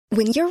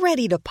When you're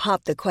ready to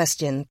pop the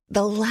question,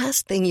 the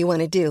last thing you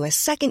want to do is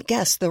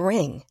second-guess the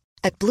ring.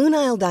 At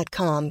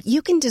BlueNile.com,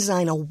 you can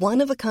design a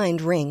one-of-a-kind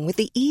ring with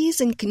the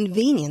ease and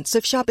convenience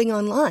of shopping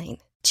online.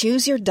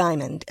 Choose your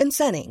diamond and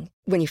setting.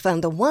 When you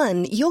find the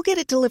one, you'll get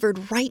it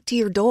delivered right to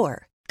your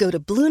door. Go to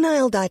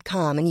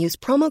BlueNile.com and use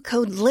promo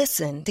code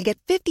LISTEN to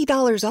get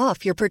 $50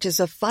 off your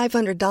purchase of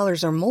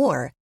 $500 or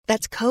more.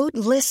 That's code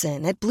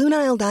LISTEN at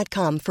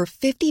BlueNile.com for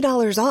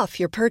 $50 off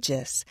your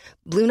purchase.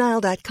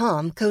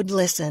 BlueNile.com, code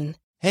LISTEN.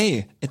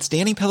 Hey, it's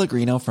Danny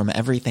Pellegrino from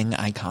Everything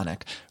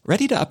Iconic.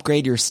 Ready to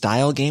upgrade your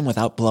style game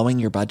without blowing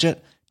your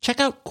budget?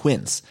 Check out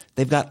Quince.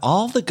 They've got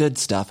all the good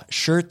stuff,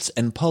 shirts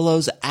and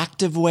polos,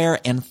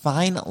 activewear, and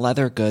fine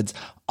leather goods,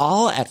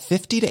 all at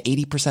 50 to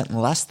 80%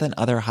 less than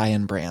other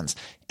high-end brands.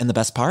 And the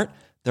best part?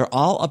 They're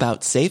all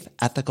about safe,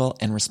 ethical,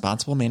 and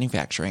responsible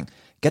manufacturing.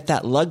 Get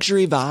that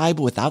luxury vibe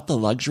without the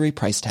luxury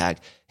price tag.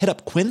 Hit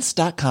up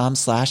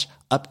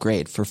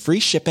quince.com/upgrade for free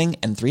shipping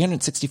and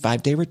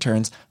 365-day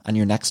returns on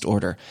your next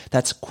order.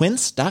 That's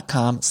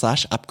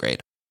quince.com/upgrade.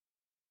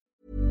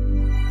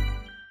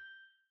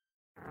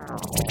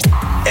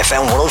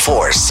 FM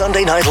 104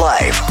 Sunday Night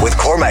Live with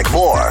Cormac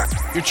Moore.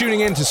 You're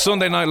tuning in to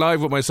Sunday Night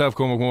Live with myself,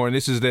 Cormac Moore, and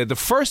this is the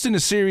first in a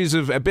series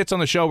of bits on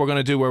the show we're going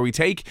to do where we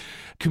take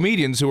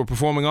comedians who are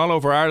performing all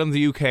over Ireland,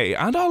 the UK,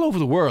 and all over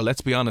the world,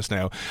 let's be honest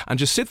now, and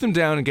just sit them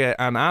down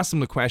and ask them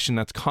the question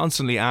that's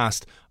constantly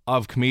asked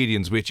of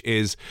comedians, which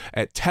is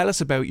tell us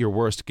about your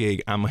worst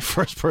gig. And my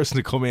first person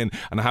to come in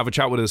and have a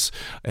chat with us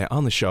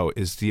on the show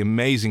is the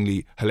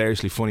amazingly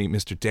hilariously funny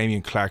Mr.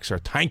 Damien Clark, sir.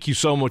 Thank you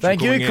so much.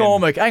 Thank you,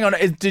 Cormac. Hang on,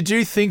 did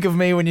you think of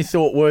me when you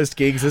thought worst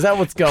gigs? Is that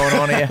what's going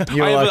on here?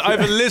 I have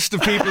a list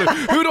of people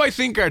who do I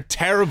think are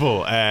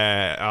terrible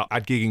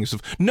at gigging and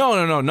stuff.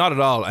 No, not at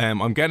all.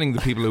 I'm getting the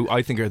people who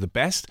I think are the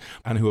best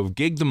and who have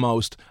gigged the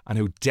most and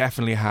who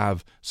definitely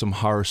have some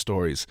horror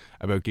stories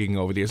about gigging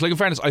over the years. Like, in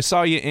fairness, I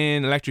saw you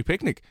in Electric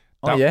Picnic.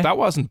 That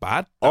wasn't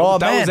bad.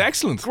 That was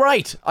excellent.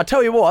 Great. I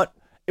tell you what,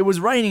 it was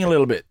raining a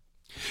little bit.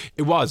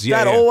 It was,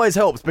 yeah. That always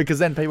helps because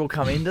then people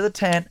come into the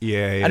tent.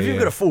 Yeah. And if you've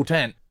got a full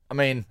tent, I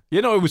mean,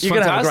 it was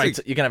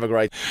fantastic. You can have a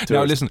great tour.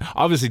 Now, listen,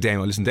 obviously,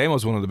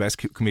 Damo's one of the best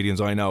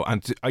comedians I know,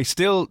 and I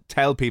still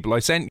tell people, I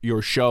sent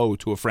your show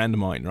to a friend of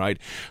mine, right?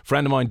 A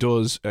friend of mine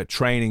does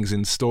trainings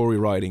in story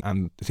writing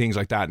and things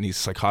like that, and he's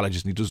a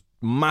psychologist, and he does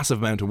massive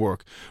amount of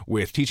work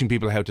with teaching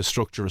people how to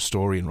structure a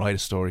story and write a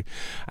story,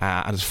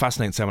 and it's a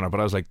fascinating seminar. But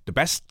I was like, the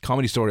best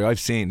comedy story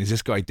I've seen is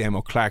this guy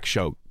Damo Clark's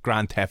show,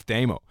 Grand Theft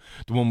Damo,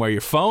 the one where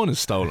your phone is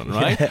stolen,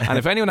 right? And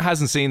if anyone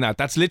hasn't seen that,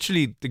 that's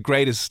literally the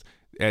greatest.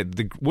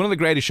 One of the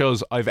greatest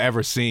shows I've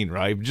ever seen,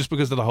 right? Just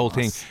because of the whole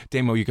thing.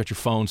 Damo, you got your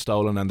phone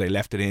stolen and they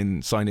left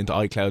it signed into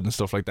iCloud and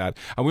stuff like that.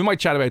 And we might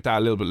chat about that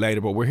a little bit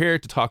later, but we're here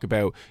to talk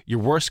about your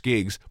worst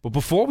gigs. But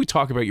before we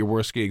talk about your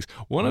worst gigs,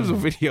 one of the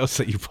videos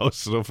that you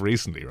posted up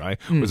recently, right,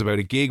 was about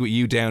a gig with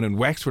you down in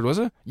Wexford, was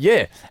it?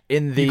 Yeah.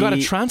 You got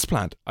a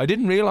transplant. I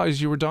didn't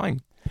realise you were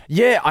dying.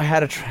 Yeah, I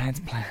had a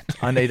transplant.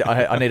 I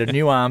needed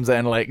new arms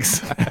and legs.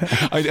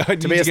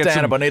 To be a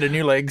stand-up, I needed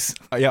new legs.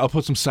 Yeah, I'll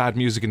put some sad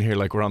music in here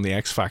like we're on the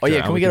X Factor. Oh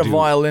yeah, can we get a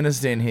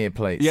violinist in here,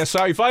 please? Yeah,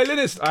 sorry,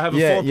 violinist. I have a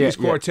four-piece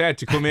quartet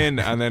to come in,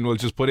 and then we'll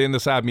just put in the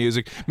sad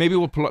music. Maybe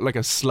we'll put like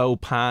a slow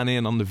pan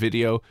in on the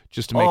video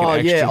just to make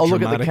it extra I'll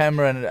dramatic. look at the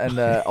camera and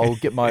I'll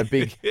get my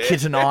big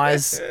kitten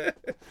eyes,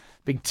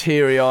 big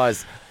teary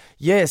eyes.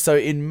 Yeah, so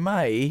in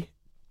May,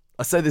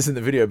 I say this in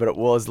the video, but it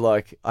was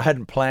like I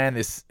hadn't planned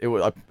this. It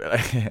was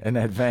in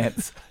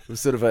advance. It was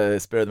sort of a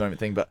spur of the moment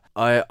thing. But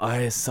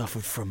I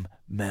suffered from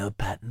male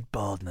pattern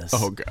baldness.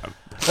 Oh God!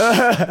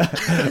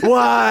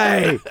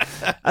 Why?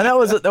 And that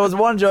was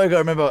one joke I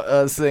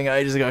remember seeing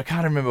ages ago. I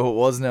can't remember who it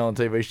was now on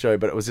TV show,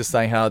 but it was just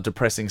saying how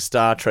depressing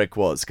Star Trek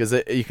was because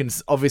you can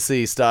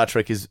obviously Star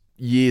Trek is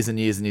years and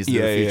years and years into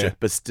the future,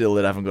 but still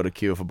they haven't got a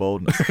cure for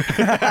baldness.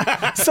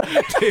 So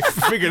they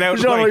figured out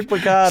Jean-Luc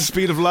Picard.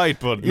 Speed of light,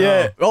 but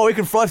yeah. Oh, we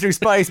can fly through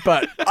space,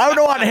 but I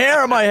don't want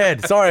hair on my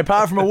head. Sorry,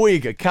 apart from a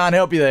wig, I can't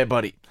help you there,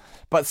 buddy.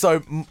 But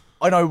so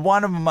I know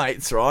one of my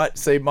mates, right?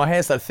 See, my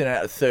hair started thinning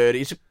out at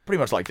 30. It's pretty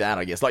much like that,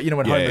 I guess. Like, you know,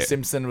 when Homer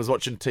Simpson was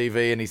watching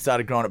TV and he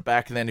started growing it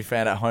back, and then he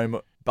found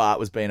out Bart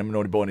was being a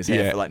naughty boy in his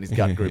hair for letting his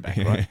gut grew back,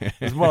 right? It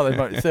was one of those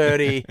moments.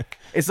 30.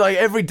 It's like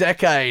every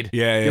decade.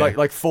 Yeah.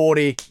 Like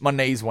 40, my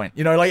knees went.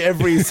 You know, like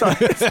every. So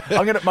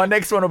my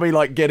next one will be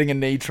like getting a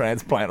knee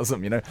transplant or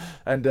something. You know,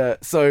 and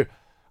so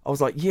I was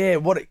like, yeah,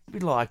 what it'd be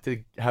like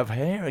to have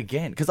hair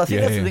again, because I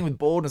think that's the thing with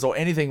baldness or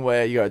anything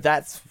where you go,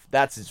 that's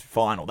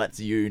final,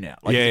 that's you now.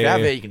 Like if you have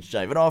hair, you can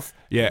shave it off.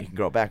 Yeah, you can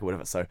grow it back or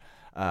whatever. So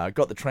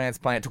got the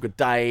transplant. It took a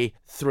day.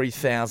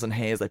 3,000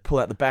 hairs. They pull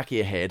out the back of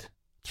your head.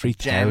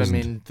 3,000. Jam them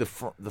in the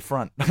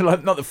front.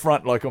 Like, not the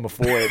front, like on my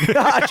forehead.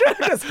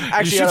 Actually,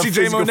 you should see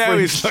Damo now.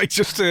 He's like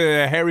just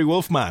a hairy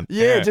wolf man.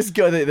 Yeah, just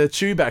go the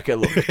Chewbacca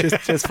look,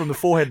 just from the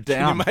forehead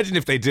down. Can you imagine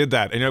if they did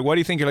that? And you're like, what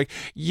do you think? You're like,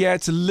 yeah,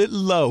 it's a little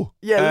low.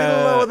 Yeah, a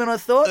little lower than I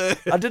thought.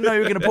 I didn't know you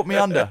were going to put me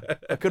under.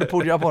 I could have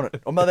pulled you up on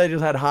it. Or maybe they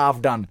just had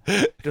half done.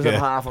 Just had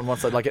half on one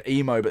side, like an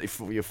emo, but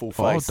your full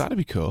face. Oh, that'd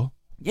be cool.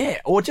 Yeah,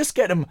 or just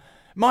get them.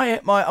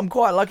 I'm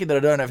quite lucky that I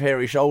don't have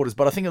hairy shoulders,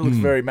 but I think it looks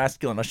very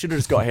masculine. I should have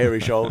just got hairy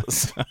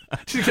shoulders.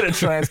 Should get a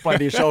transplant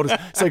to your shoulders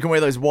so you can wear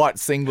those white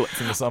singlets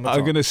in the summertime.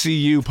 I'm going to see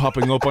you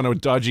popping up on a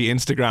dodgy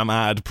Instagram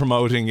ad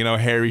promoting,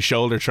 hairy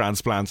shoulder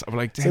transplants. I'm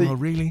like, damn,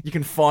 really? You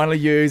can finally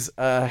use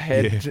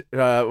head.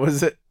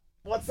 Was it?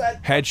 What's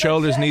that? Head,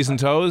 shoulders, knees, and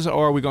toes,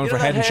 or are we going for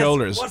head and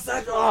shoulders? What's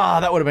that?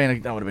 Oh, that would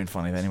have been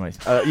funny. Anyways,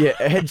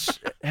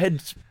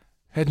 head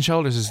and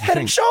shoulders is the head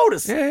thing. and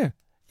shoulders. Yeah.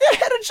 Yeah,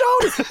 head and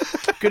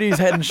shoulders. Could use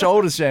head and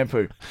shoulders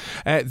shampoo.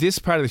 This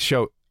part of the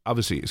show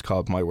obviously is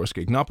called My Worst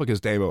Gig, not because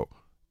Davo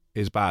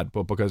is bad,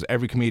 but because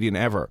every comedian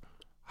ever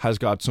has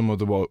got some of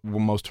the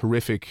most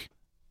horrific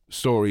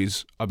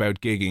stories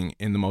about gigging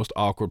in the most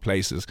awkward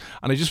places.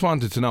 And I just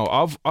wanted to know,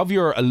 of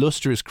your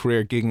illustrious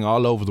career gigging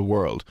all over the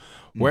world,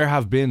 where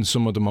have been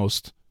some of the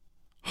most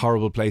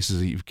horrible places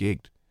that you've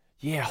gigged?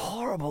 Yeah,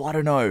 horrible. I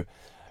don't know.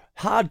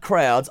 Hard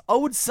crowds, I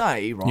would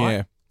say, right?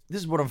 Yeah. This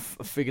is what I've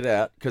figured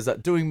out, because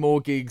doing more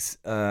gigs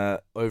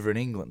over in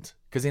England,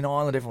 because in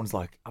Ireland everyone's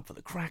like up for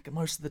the crack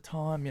most of the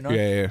time,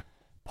 Yeah.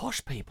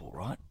 Posh people,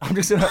 right? I'm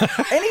just gonna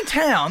any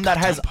town that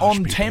has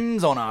on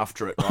Thames on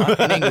after it, right?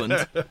 In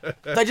England,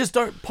 they just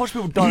don't. Posh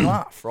people don't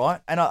laugh,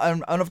 right? And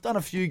I've done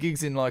a few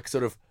gigs in like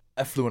sort of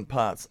affluent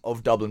parts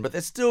of Dublin, but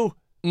they're still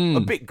a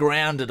bit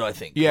grounded, I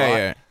think. Yeah, right?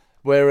 yeah.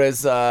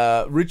 Whereas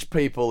rich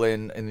people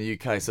in the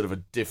UK sort of a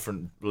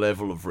different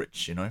level of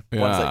rich, Ones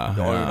that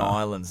own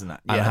islands and that.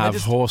 And have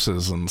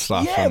horses and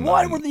stuff. Yeah,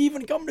 why would they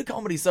even come to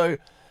comedy? So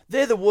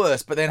they're the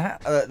worst, but then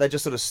they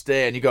just sort of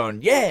stare and you're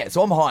going, yeah,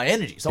 so I'm high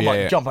energy. So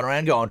I'm jumping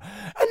around going,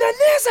 and then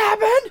this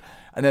happened.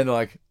 And then they're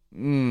like,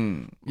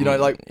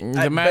 like...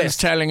 The man's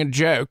telling a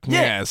joke.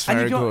 Yeah, Yes,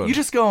 very good. You're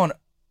just going...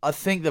 I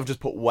think they've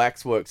just put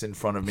waxworks in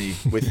front of me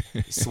with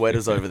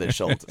sweaters over their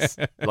shoulders.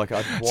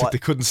 So they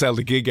couldn't sell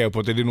the gig out,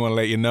 but they didn't want to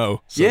let you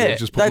know. So they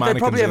just put they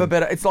probably have in. a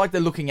better... It's like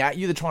they're looking at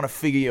you, they're trying to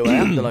figure you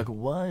out. They're like,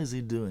 why is he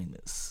doing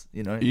this?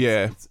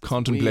 It's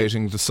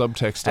contemplating weird. the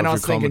subtext and of I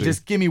was your thinking, comedy.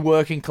 just give me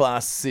working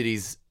class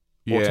cities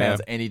or Yeah.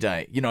 towns any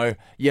day.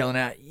 Yelling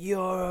out,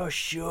 you're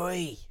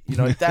shy.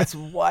 That's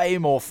way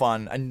more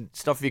fun and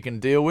stuff you can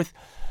deal with.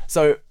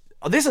 So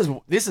this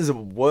is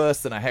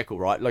worse than a heckle,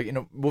 right? Like,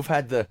 we've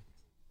had the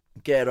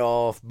get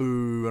off,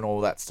 boo, and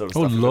all that sort of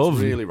stuff.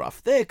 Lovely. It's really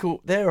rough. They're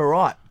cool. They're all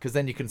right, because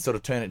then you can sort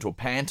of turn it into a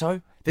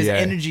panto. There's Yeah.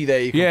 energy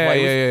there you can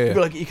play with. You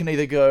feel like you can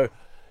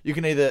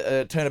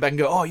either turn it back and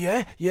go, oh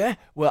yeah.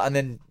 Well, and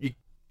then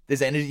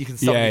there's energy you can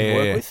something you can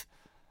work with.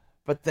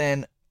 But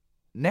then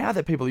now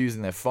that people are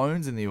using their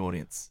phones in the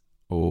audience,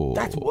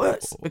 that's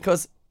worse.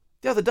 Because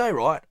the other day,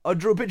 right, I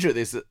drew a picture of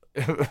this.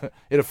 It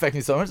affected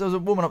me so much. There was a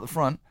woman up the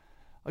front.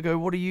 I go,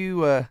 what are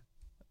you...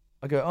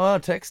 I go,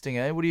 texting,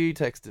 eh? What are you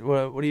texting?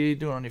 What are you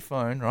doing on your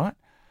phone, right?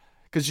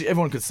 Because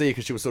everyone could see her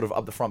because she was sort of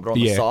up the front, but on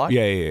the side.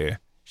 Yeah.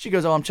 She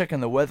goes, I'm checking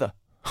the weather.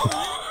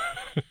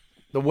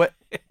 What?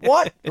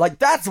 Like,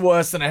 that's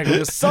worse than a heckle.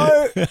 You're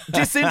so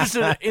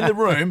disinterested in the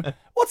room.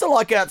 What's it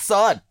like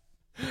outside?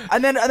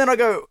 And then I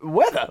go,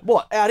 weather?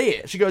 What? Out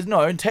here? She goes,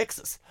 no, in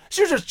Texas.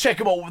 She was just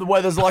checking what the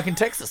weather's like in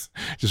Texas.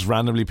 Just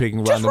randomly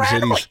picking random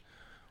cities.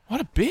 What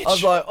a bitch. I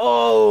was like,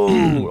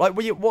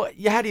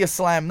 like, how do you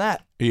slam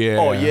that? Yeah.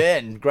 Oh, yeah,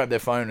 and grab their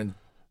phone and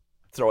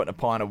throw it in a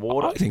pint of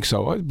water. I think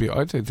so. I'd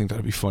think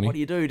that'd be funny. What do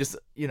you do? Just,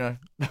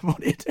 what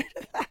do you do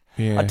to that?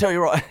 Yeah. I tell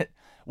you right,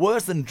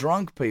 worse than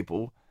drunk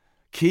people,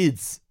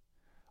 kids.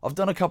 I've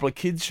done a couple of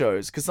kids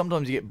shows, because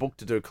sometimes you get booked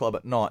to do a club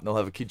at night and they'll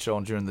have a kid show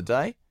on during the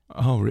day.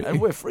 Oh, really?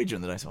 And we're free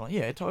during the day. So I'm like,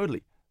 yeah,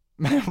 totally.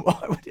 Man,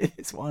 why would do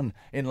this one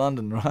in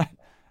London, right?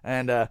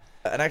 And an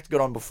actor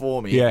got on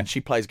before me, and she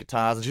plays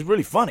guitars, and she's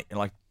really funny. And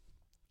like,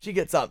 she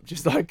gets up,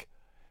 she's like,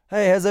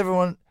 hey, how's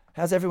everyone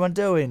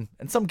doing?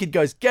 And some kid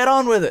goes, get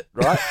on with it,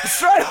 right?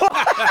 Straight away.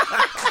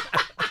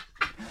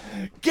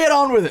 Get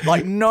on with it.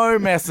 Like, no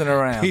messing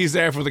around. He's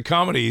there for the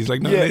comedy. He's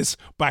like, no, this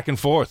back and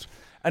forth.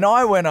 And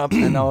I went up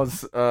and I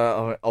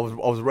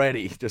was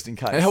ready just in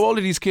case. And how old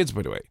are these kids,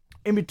 by the way?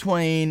 In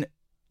between,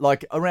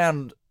 like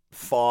around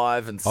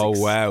 5 and 6. Oh,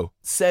 wow.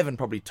 7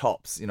 probably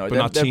tops. But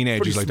not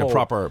teenagers, like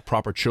they're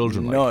proper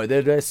children. No,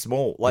 they're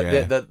small.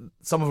 Like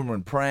some of them are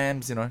in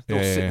prams. They're all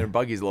sitting there in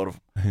buggies. A lot of,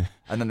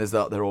 and then there's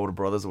their older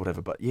brothers or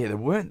whatever. But yeah, there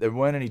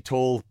weren't any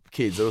tall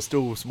kids. They were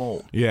still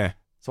small. Yeah.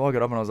 So I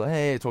got up and I was like,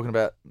 hey, talking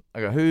about.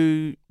 I go,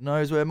 who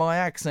knows where my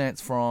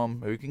accent's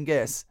from? Who can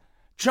guess?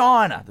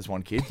 China. There's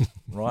one kid,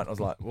 right? I was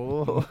like,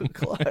 whoa,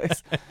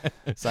 close.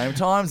 Same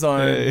time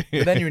zone.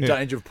 But then you're in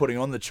danger of putting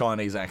on the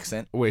Chinese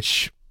accent.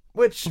 Which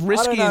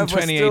risky in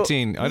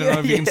 2018. I don't know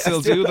if you can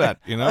still do that,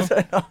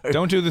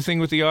 Don't do the thing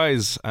with the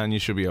eyes and you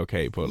should be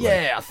okay. But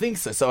I think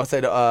so. So I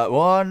said,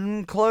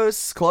 one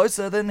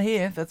closer than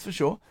here, that's for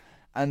sure.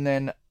 And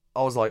then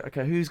I was like,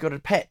 okay, who's got a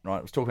pet? Right,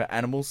 I was talking about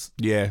animals.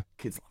 Yeah.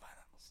 Kids love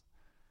animals.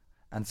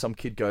 And some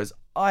kid goes,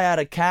 I had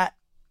a cat.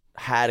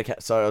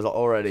 So I was like,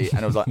 already.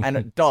 And it was like, and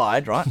it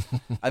died, right?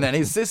 And then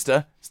his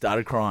sister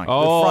started crying.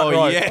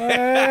 Oh,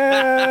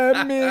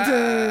 yeah.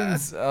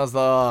 Mittens. I was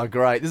like, oh,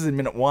 great. This is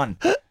minute 1.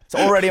 So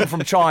already I'm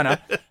from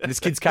China, and this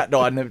kid's cat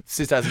died, and the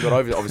sister hasn't got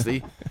over it,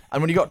 obviously.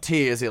 And when you got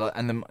tears, you're like,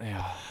 and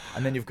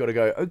then you've got to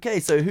go,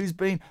 okay, so who's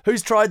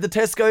tried the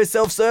Tesco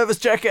self-service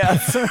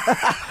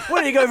checkouts?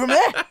 Where do you go from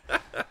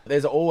there?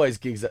 There's always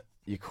gigs that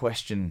you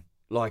question,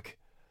 like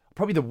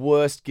probably the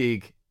worst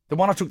gig, the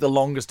one I took the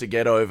longest to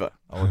get over,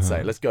 I would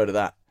say. Let's go to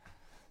that.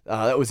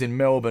 That was in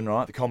Melbourne,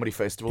 right? The Comedy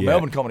Festival. Yeah.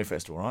 Melbourne Comedy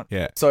Festival, right?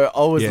 Yeah. So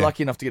I was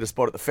lucky enough to get a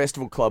spot at the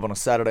Festival Club on a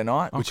Saturday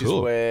night, which cool.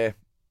 is where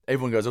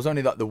everyone goes. It was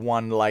only like the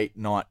one late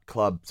night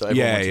club, so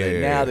everyone went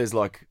there. Now there's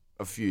like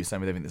a few,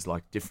 same with everything. There's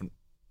like different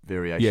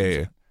variations.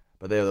 Yeah.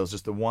 But there was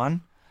just the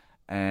one,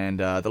 and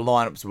the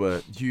lineups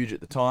were huge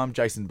at the time.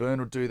 Jason Byrne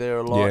would do there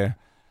a lot. Yeah.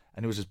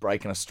 And he was just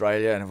breaking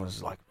Australia, and everyone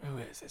was like, who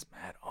is this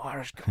mad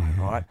Irish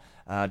guy,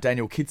 right?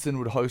 Daniel Kitson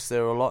would host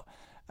there a lot.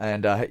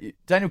 And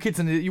Daniel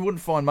Kitson, you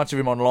wouldn't find much of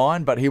him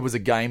online, but he was a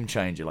game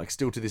changer. Like,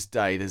 still to this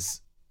day,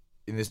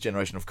 in this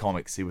generation of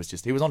comics, he was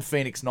on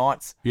Phoenix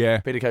Nights. Yeah.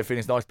 Peter Kay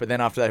Phoenix Nights. But then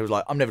after that, he was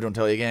like, I'm never doing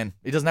telly again.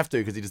 He doesn't have to,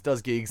 because he just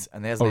does gigs,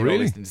 and he hasn't even really?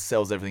 list and just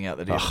sells everything out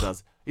that he ever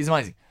does. He's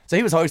amazing. So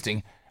he was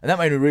hosting, and that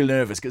made me really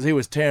nervous, because he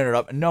was tearing it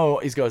up. And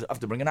he goes, I have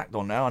to bring an act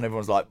on now. And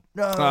everyone's like,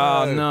 no.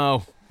 Oh,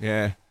 no.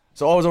 Yeah.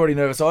 So I was already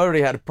nervous. I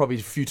already had probably a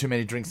few too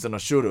many drinks than I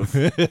should have.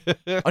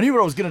 I knew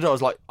what I was going to do. I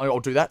was like,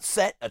 I'll do that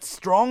set. That's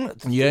strong. At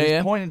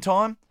this point in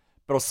time.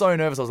 But I was so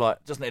nervous. I was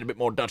like, just need a bit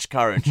more Dutch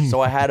courage. So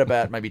I had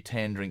about maybe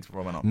 10 drinks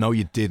before I went on. No,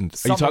 you didn't. Are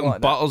Something you talking like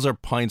that. bottles or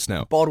pints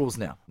now? Bottles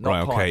now, not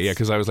Right, okay, pints. yeah,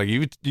 because I was like,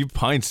 you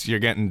pints, you're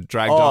getting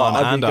dragged on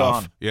I'd and be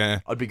off. gone. Yeah.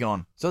 I'd be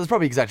gone. So there's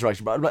probably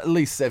exaggeration, but at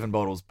least 7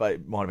 bottles, but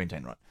it might have been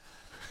 10, right?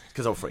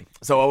 Because I was free.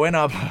 So I went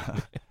up,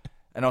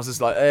 and I was just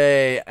like,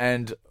 hey,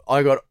 and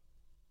I got,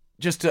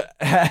 just to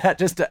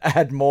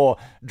add more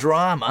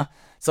drama,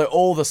 so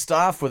all the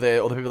staff were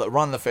there, all the people that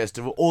run the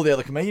festival, all the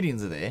other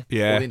comedians are there,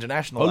 Yeah. all the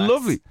international acts.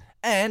 Lovely.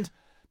 And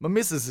my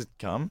missus had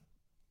come.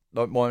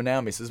 Like my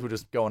now missus were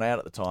just going out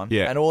at the time.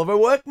 Yeah. And all of her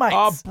workmates.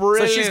 Oh,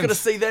 brilliant. So she's going to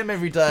see them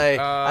every day.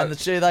 And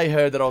they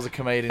heard that I was a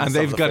comedian. And some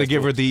they've of the got to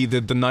give her festival.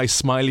 the nice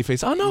smiley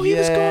face. Oh, no, he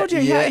was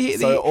gorgeous. Yeah.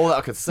 So all that,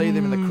 I could see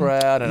them in the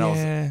crowd, and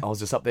yeah. I was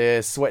just up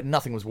there sweating.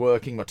 Nothing was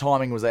working. My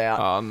timing was out.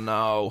 Oh,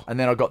 no. And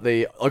then I got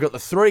the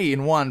 3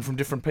 in 1 from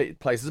different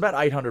places. About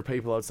 800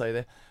 people, I'd say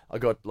there. I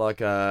got like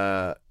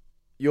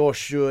your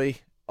shui.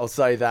 I'll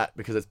say that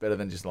because it's better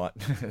than just like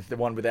the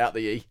one without the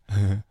E.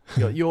 You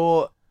got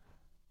your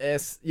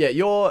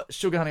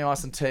sugar, honey,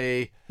 ice, and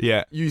tea.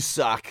 Yeah. You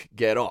suck.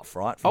 Get off.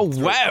 Right. Oh,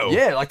 From wow.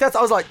 Yeah, like that's.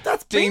 I was like,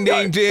 that's Ding,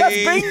 bingo. ding, ding.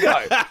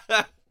 That's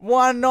bingo.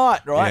 One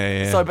night, right?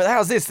 Yeah. So, but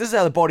how's this? This is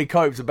how the body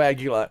copes a bad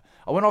gig. Like,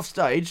 I went off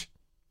stage.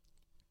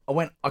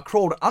 I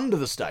crawled under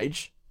the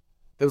stage.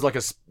 There was like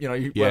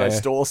where they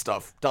store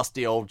stuff,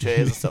 dusty old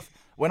chairs and stuff.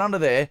 Went under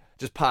there,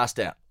 just passed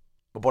out.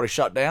 My body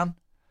shut down.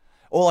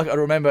 All I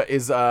remember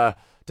is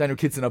Daniel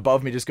Kitson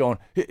above me just going,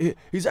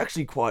 he's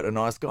actually quite a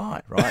nice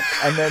guy, right?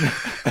 And then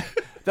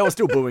they were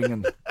still booing.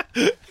 And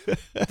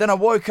then I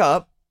woke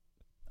up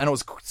and it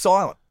was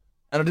silent.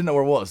 And I didn't know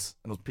where it was.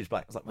 And it was pitch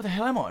black. I was like, where the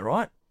hell am I,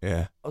 right?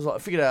 Yeah. I was like, I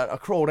figured out, I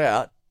crawled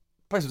out.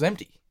 The place was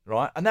empty,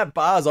 right? And that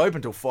bar's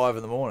open till 5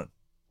 in the morning.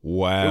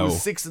 Wow. It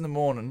was 6 in the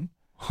morning.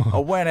 I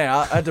went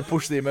out. I had to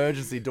push the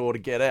emergency door to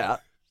get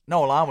out.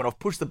 No alarm went off.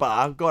 Pushed the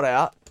bar. Got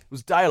out. It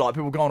was daylight.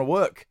 People were going to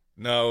work.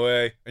 No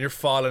way. And you're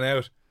falling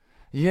out.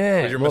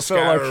 Yeah. With your Well, I felt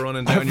mascara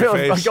running down I your felt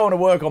face. like going to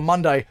work on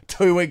Monday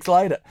 2 weeks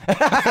later.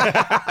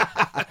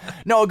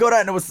 No, I got out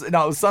and it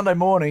was Sunday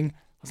morning.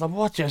 I was like,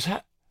 what just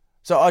happened?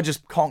 So I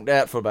just conked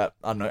out for about,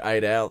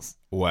 8 hours.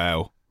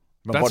 Wow.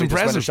 My That's body just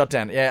went impressive. to shut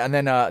down. Yeah, and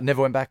then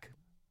never went back.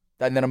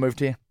 And then I moved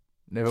here.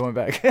 Never went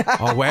back.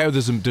 Oh, wow.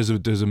 There's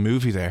a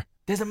movie there.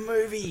 There's a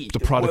movie. The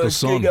Prodigal worst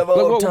Son. gig of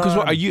all Because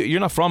time. you're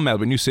not from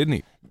Melbourne, you're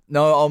Sydney.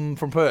 No, I'm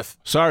from Perth.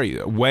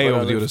 Sorry, way But I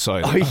over the live- other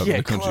side Oh, of yeah,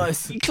 the country.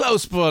 close.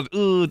 Close, but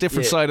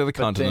different Yeah, side of the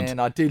but continent. then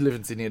I did live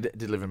in Sydney. I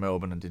did live in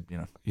Melbourne, and did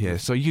Yeah,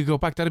 so you go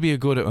back. That'd be a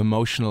good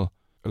emotional,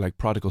 like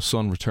Prodigal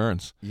Son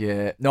returns.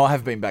 Yeah, no, I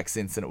have been back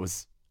since, and it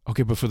was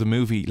Okay, but for the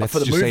movie, let's for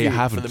the just movie. say you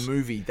haven't. For the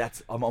movie,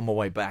 I'm on my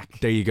way back.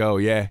 There you go.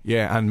 Yeah,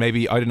 and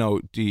maybe I don't know.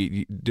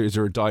 Is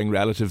there a dying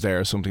relative there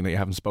or something that you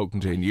haven't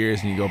spoken to in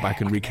years, and you go back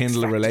and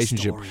rekindle a extract a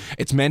relationship? story.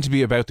 It's meant to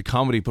be about the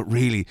comedy, but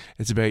really,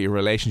 it's about your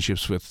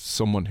relationships with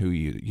someone who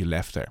you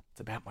left there. It's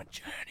about my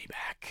journey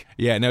back.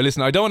 Yeah. Now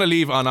listen, I don't want to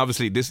leave on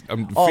obviously this.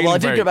 I'm Oh, feeling well, I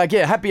did very- go back.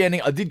 Yeah, happy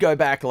ending. I did go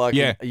back like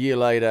Yeah. a year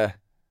later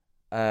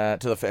to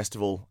the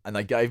festival, and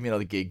they gave me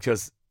another gig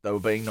because they were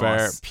being Fair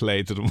nice.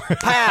 play to them.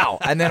 Pow!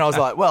 And then I was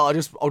like, well,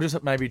 I'll just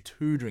have maybe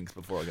 2 drinks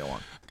before I go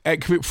on.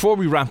 Before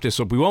we wrap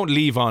this up, we won't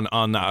leave on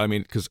that. I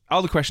mean, because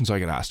all the questions I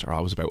get asked are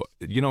always about,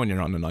 when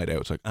you're on a night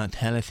out, it's like,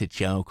 tell us a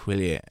joke,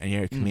 will you? And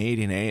you're a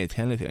comedian, eh?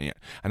 Tell us. And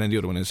then the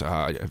other one is,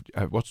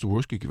 what's the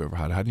worst gig you've ever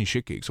had? Had any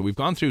shit gigs? So we've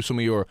gone through some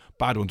of your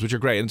bad ones, which are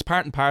great, and it's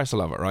part and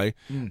parcel of it, right?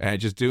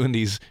 Just doing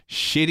these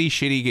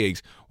shitty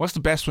gigs. What's the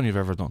best one you've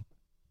ever done?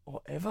 Or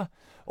ever?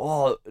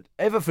 Oh,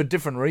 ever for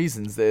different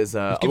reasons. There's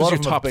a Give lot us your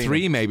of them have top been-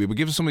 3, maybe, but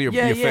give us some of your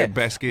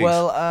best gigs.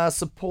 Well,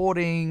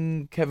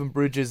 supporting Kevin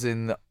Bridges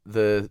in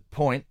the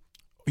Point.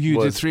 you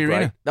did was 3 great.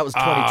 Arena. That was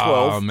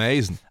 2012. Oh,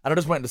 amazing. And I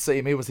just went to see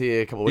him. He was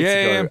here a couple of weeks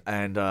Yeah, ago.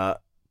 And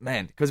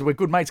man, because we're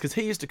good mates. Because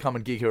he used to come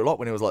and gig here a lot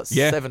when he was like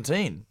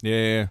 17.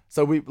 Yeah.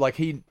 So we like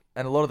he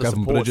and a lot of the Kevin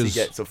supports Bridges. he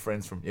gets are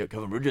friends from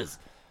Kevin Bridges.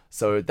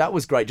 So that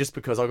was great, just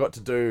because I got to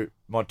do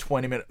my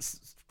 20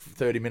 minutes,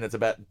 30 minutes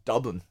about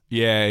Dublin.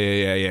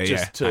 Yeah.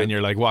 Just to- And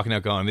you're like walking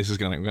out going, I'm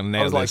going to I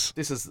nail was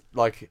this.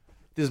 like,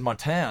 this is my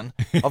town.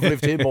 I've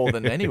lived here more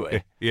than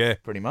anywhere. Yeah.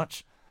 Pretty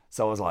much.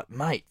 So I was like,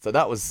 mate. So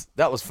that was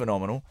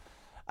phenomenal.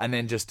 And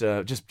then just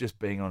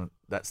being on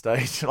that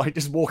stage, like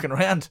just walking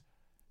around.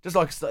 Just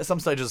like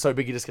some stages are so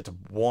big, you just get to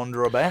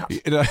wander about.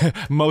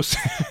 Most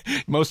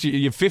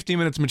you have 15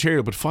 minutes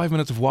material, but 5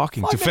 minutes of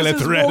walking to 5 fill out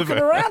minutes the just rest of walking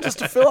it. around just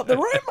to fill up the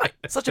room, mate.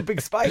 Such a big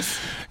space.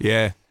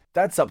 Yeah.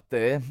 That's up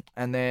there.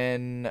 And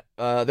then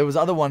there was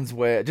other ones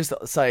where, just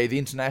say, the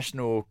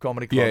International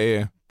Comedy Club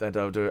Yeah. that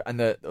I'll do, and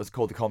it was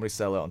called the Comedy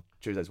Cellar on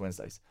Tuesdays,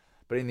 Wednesdays.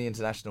 But in the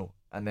International,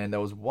 and then there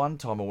was one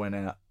time I went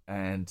out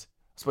and I was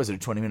supposed to do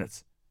 20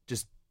 minutes,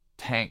 just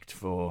tanked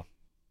for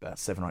about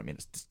 7 or 8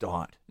 minutes, just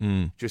died.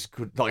 Just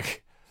could,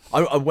 like,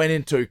 I went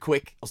in too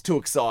quick. I was too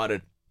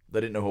excited.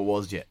 They didn't know who it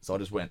was yet, so I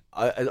just went.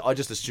 I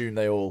just assumed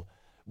they all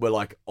were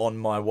like on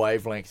my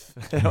wavelength.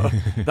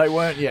 They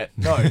weren't yet.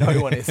 No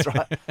one is,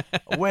 right?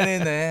 I went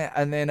in there,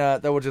 and then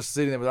they were just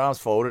sitting there with their arms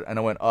folded, and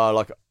I went,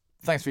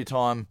 thanks for your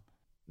time.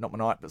 Not my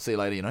night, but see you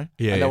later,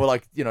 Yeah, and they were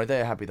like,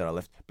 they're happy that I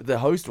left. But the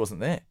host wasn't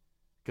there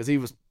because he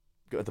was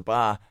at the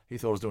bar. He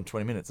thought I was doing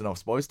 20 minutes, and I was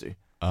supposed to.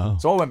 Oh.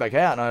 So I went back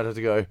out, and I had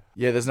to go,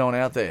 there's no one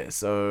out there,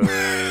 so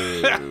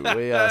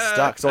we are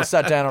stuck. So I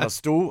sat down on a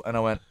stool, and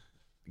I went,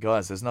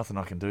 guys, there's nothing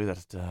I can do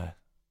that's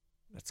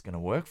going to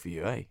work for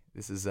you, eh?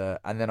 This is, and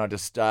then I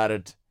just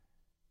started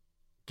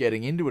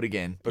getting into it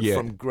again, but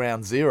from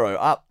ground zero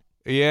up.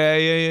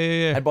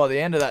 Yeah. And by the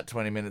end of that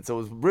 20 minutes, I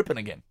was ripping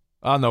again.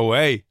 Oh, no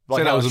way. Like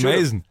So that how was I should've.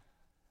 amazing.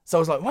 So I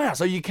was like, wow,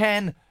 so you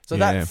can,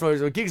 that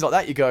for gigs like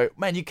that, you go,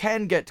 man, you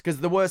can get, because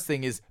the worst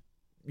thing is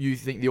you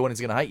think the audience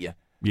is going to hate you.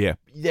 Yeah.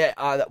 There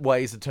are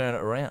ways to turn it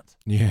around.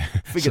 Yeah.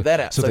 Figured that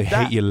out. So they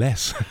hate you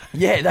less.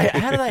 Yeah,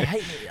 how do they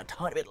hate me a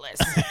tiny bit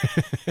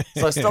less?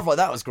 So stuff like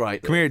that was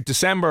great. Come here,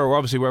 December,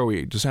 obviously, where were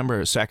we?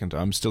 December 2nd.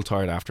 I'm still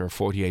tired after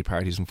 48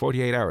 parties in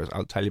 48 hours.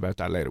 I'll tell you about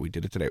that later. We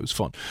did it today. It was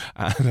fun.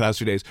 The last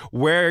few days.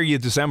 Where are you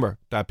December?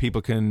 That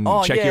people can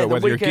check you out,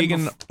 whether you're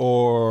gigging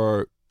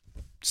or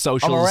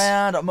socials. I'm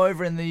around. I'm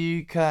over in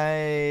the UK.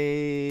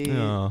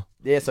 Oh.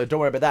 Yeah, so don't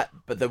worry about that.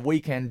 But the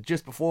weekend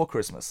just before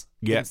Christmas.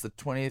 Yeah. It's the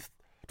 20th,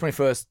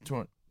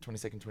 21st,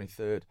 22nd,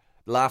 23rd.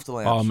 Laughter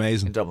Lounge. Oh,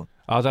 amazing. In Dublin.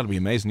 Oh, that'll be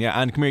amazing. Yeah.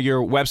 And come here,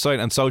 your website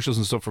and socials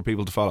and stuff for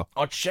people to follow.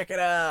 Oh, check it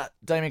out.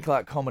 Damien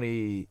Clark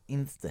Comedy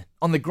Insta.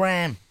 On the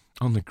gram.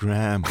 On the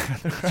gram.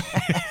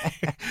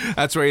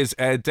 That's where he is.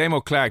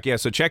 Damo Clark. Yeah,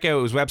 so check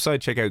out his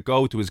website,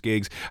 go to his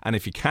gigs, and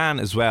if you can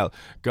as well,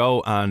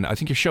 go and I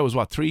think your show is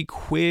what,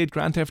 £3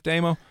 Grand Theft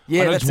Damo?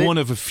 Yeah, I know that's it's it. one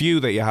of a few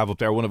that you have up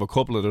there, one of a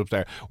couple that are up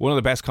there. One of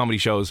the best comedy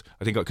shows,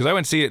 I think, because I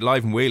went to see it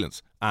live in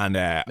Whelan's and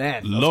Man,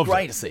 loved it was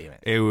great it. to see you, man.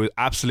 It was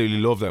absolutely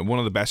loved it. One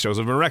of the best shows.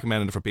 I've been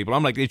recommending it for people.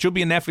 I'm like, it should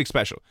be a Netflix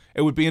special.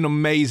 It would be an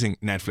amazing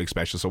Netflix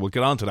special. So we'll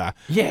get on to that.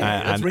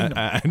 Yeah, let's ring them.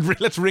 and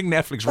let's ring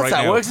Netflix That's right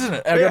how now. it works, isn't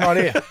it? I've got an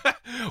idea.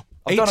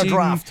 I've done a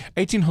draft.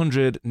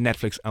 1800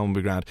 Netflix and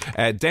be grand.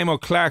 Damo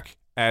Clark,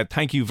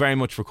 thank you very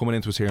much for coming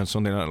into us here on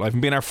Sunday Night Live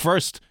and being our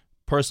first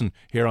person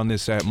here on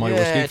this My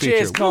Worst Gig feature.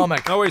 Cheers,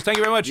 Cormac. No worries. Thank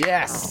you very much.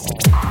 Yes.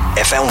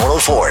 FM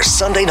 104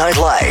 Sunday Night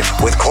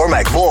Live with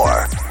Cormac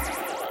Moore.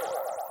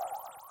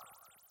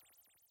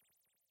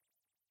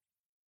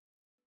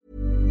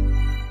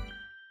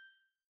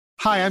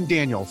 Hi, I'm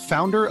Daniel,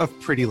 founder of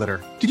Pretty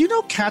Litter. Did you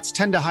know cats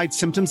tend to hide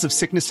symptoms of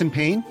sickness and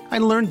pain? I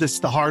learned this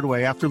the hard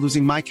way after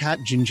losing my cat,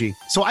 Gingy.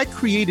 So I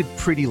created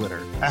Pretty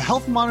Litter, a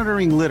health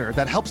monitoring litter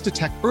that helps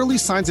detect early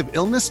signs of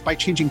illness by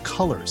changing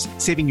colors,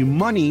 saving you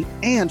money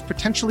and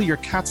potentially your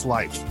cat's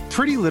life.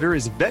 Pretty Litter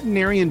is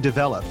veterinarian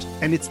developed,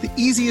 and it's the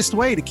easiest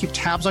way to keep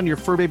tabs on your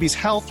fur baby's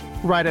health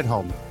right at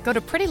home. Go to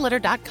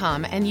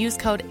prettylitter.com and use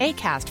code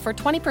ACAST for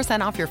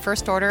 20% off your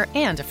first order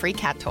and a free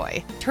cat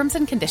toy. Terms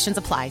and conditions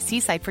apply. See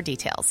site for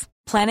details.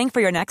 Planning for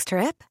your next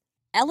trip?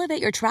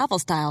 Elevate your travel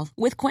style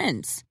with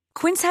Quince.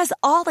 Quince has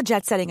all the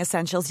jet-setting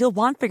essentials you'll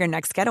want for your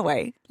next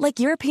getaway,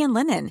 like European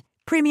linen,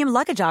 premium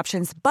luggage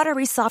options,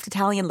 buttery soft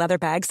Italian leather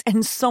bags,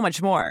 and so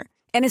much more.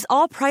 And is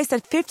all priced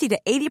at 50 to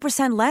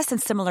 80% less than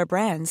similar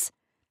brands.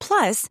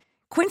 Plus,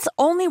 Quince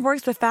only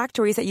works with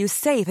factories that use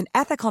safe and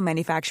ethical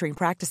manufacturing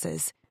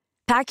practices.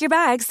 Pack your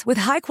bags with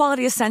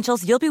high-quality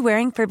essentials you'll be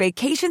wearing for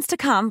vacations to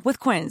come with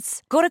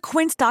Quince. Go to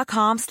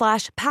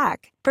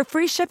quince.com/pack for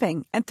free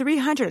shipping and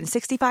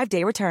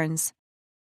 365-day returns.